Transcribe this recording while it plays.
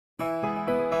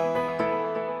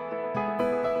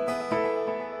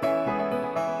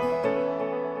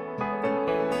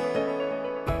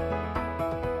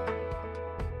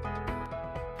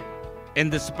In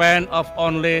the span of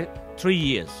only 3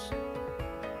 years,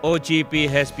 OGP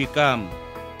has become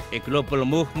a global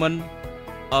movement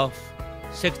of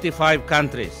 65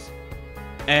 countries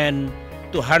and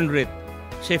 200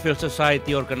 civil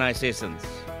society organizations,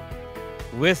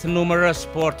 with numerous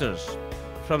supporters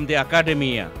from the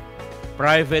academia,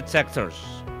 private sectors,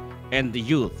 and the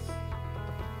youth.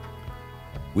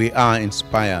 We are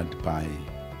inspired by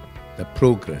the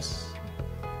progress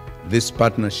this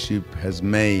partnership has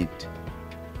made.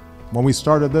 When we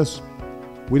started this,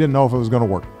 we didn't know if it was going to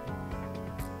work.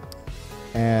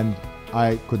 And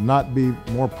I could not be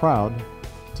more proud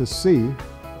to see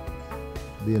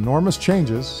the enormous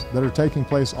changes that are taking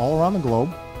place all around the globe.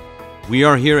 We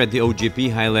are here at the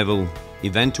OGP high-level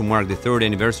event to mark the 3rd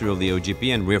anniversary of the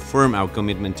OGP and reaffirm our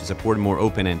commitment to support more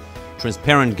open and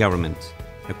transparent government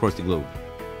across the globe.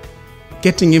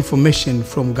 Getting information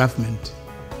from government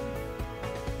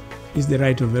is the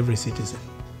right of every citizen.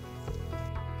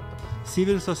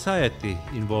 Civil society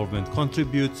involvement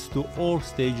contributes to all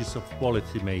stages of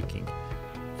policy making.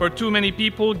 For too many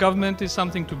people, government is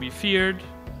something to be feared,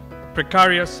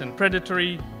 precarious and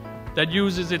predatory, that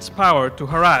uses its power to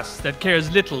harass, that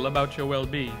cares little about your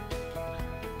well-being.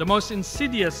 The most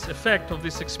insidious effect of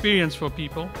this experience for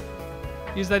people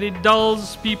is that it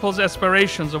dulls people's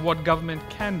aspirations of what government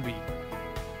can be.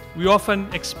 We often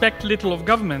expect little of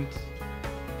government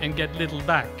and get little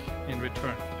back in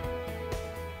return.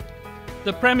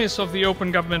 The premise of the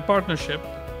Open Government Partnership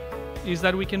is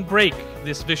that we can break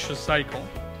this vicious cycle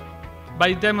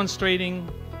by demonstrating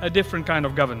a different kind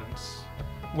of governance,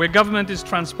 where government is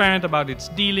transparent about its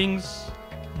dealings,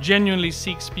 genuinely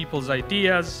seeks people's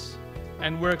ideas,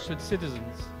 and works with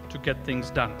citizens to get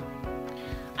things done.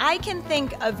 I can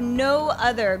think of no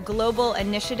other global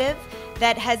initiative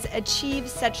that has achieved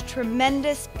such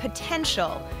tremendous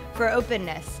potential for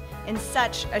openness in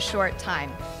such a short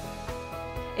time.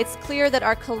 It's clear that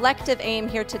our collective aim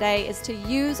here today is to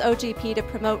use OGP to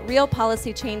promote real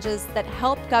policy changes that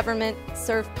help government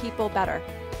serve people better.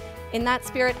 In that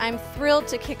spirit, I'm thrilled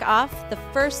to kick off the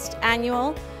 1st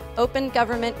annual Open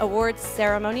Government Awards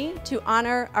ceremony to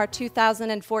honor our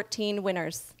 2014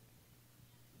 winners.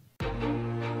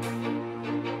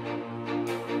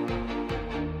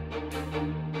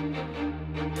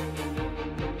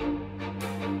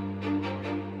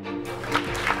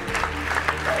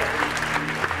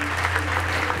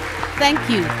 Thank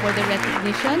you for the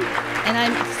recognition, and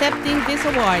I'm accepting this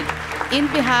award in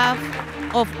behalf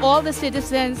of all the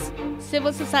citizens,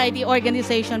 civil society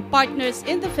organization partners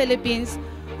in the Philippines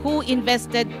who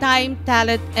invested time,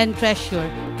 talent, and treasure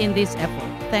in this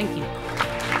effort. Thank you.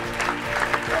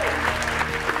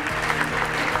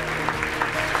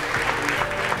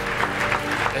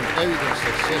 And evident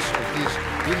success of this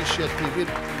initiative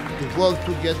to work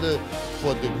together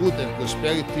for the good and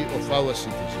prosperity of our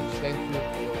citizens. Thank you.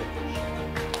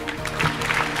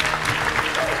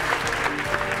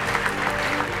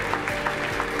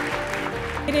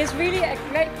 It is really a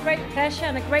great pleasure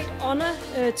and a great honor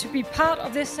to be part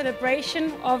of this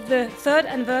celebration of the 3rd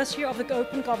anniversary of the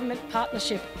Open Government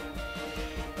Partnership.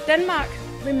 Denmark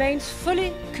remains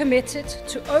fully committed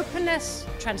to openness,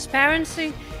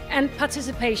 transparency, and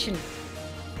participation.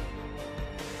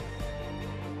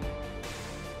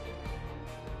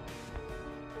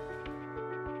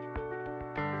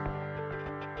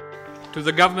 To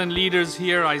the government leaders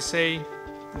here, I say,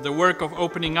 the work of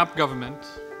opening up government,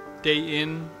 day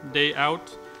in, day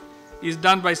out, is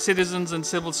done by citizens and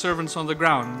civil servants on the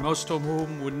ground, most of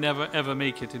whom would never ever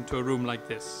make it into a room like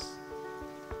this.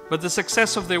 But the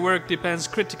success of their work depends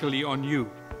critically on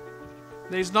you.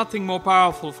 There is nothing more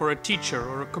powerful for a teacher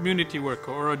or a community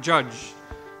worker or a judge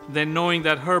than knowing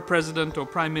that her president or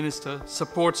prime minister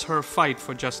supports her fight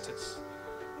for justice.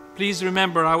 Please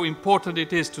remember how important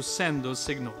it is to send those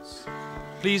signals.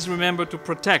 Please remember to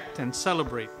protect and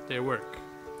celebrate their work.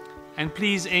 And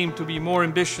please aim to be more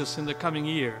ambitious in the coming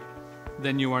year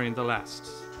than you are in the last.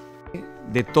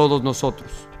 De todos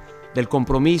nosotros, del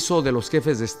compromiso de los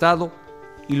jefes de Estado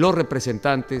y los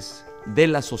representantes de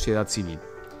la sociedad civil.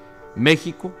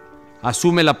 México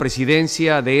asume la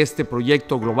presidencia de este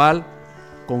proyecto global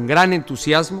con gran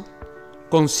entusiasmo,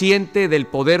 consciente del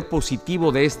poder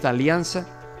positivo de esta alianza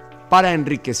para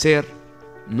enriquecer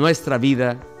nuestra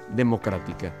vida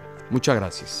democrática. Muchas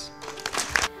gracias.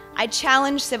 I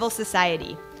challenge civil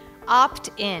society. Opt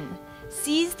in.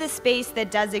 Seize the space that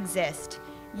does exist.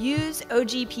 use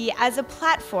OGP as a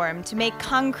platform to make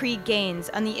concrete gains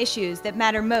on the issues that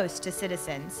matter most to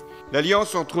citizens.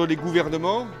 L'alliance entre les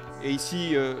gouvernements, et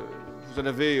ici vous en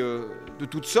avez de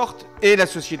toutes sortes, et la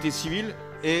société civile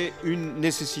est une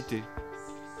nécessité.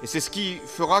 Et c'est ce qui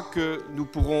fera que nous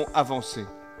pourrons avancer.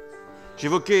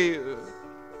 J'évoquais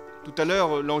tout à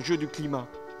l'heure l'enjeu du climat.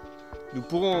 Nous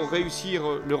pourrons réussir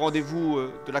le rendez-vous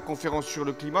de la conférence sur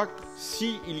le climat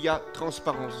s'il y a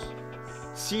transparence,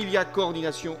 s'il y a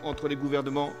coordination entre les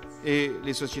gouvernements et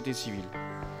les sociétés civiles.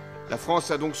 La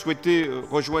France a donc souhaité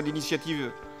rejoindre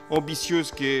l'initiative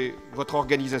ambitieuse qu'est votre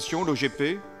organisation,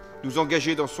 l'OGP, nous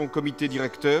engager dans son comité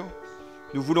directeur.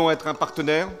 Nous voulons être un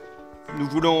partenaire, nous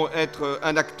voulons être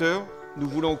un acteur, nous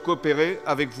voulons coopérer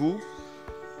avec vous.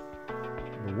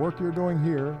 The work you're doing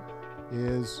here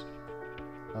is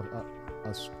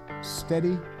a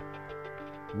steady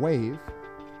wave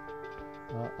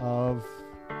of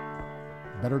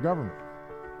better government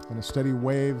and a steady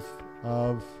wave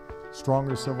of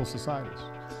stronger civil societies.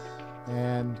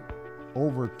 And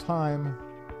over time,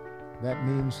 that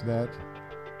means that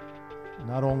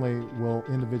not only will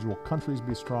individual countries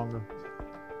be stronger,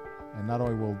 and not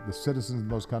only will the citizens in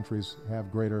those countries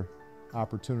have greater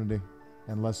opportunity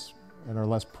and are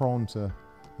less prone to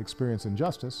experience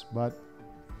injustice, but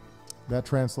that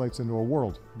translates into a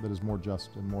world that is more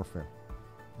just and more fair.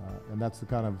 And that's the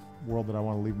kind of world that I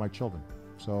want to leave my children.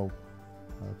 So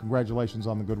congratulations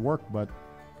on the good work, but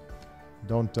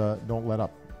don't let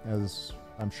up, as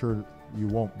I'm sure you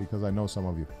won't, because I know some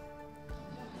of you.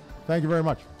 Thank you very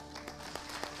much.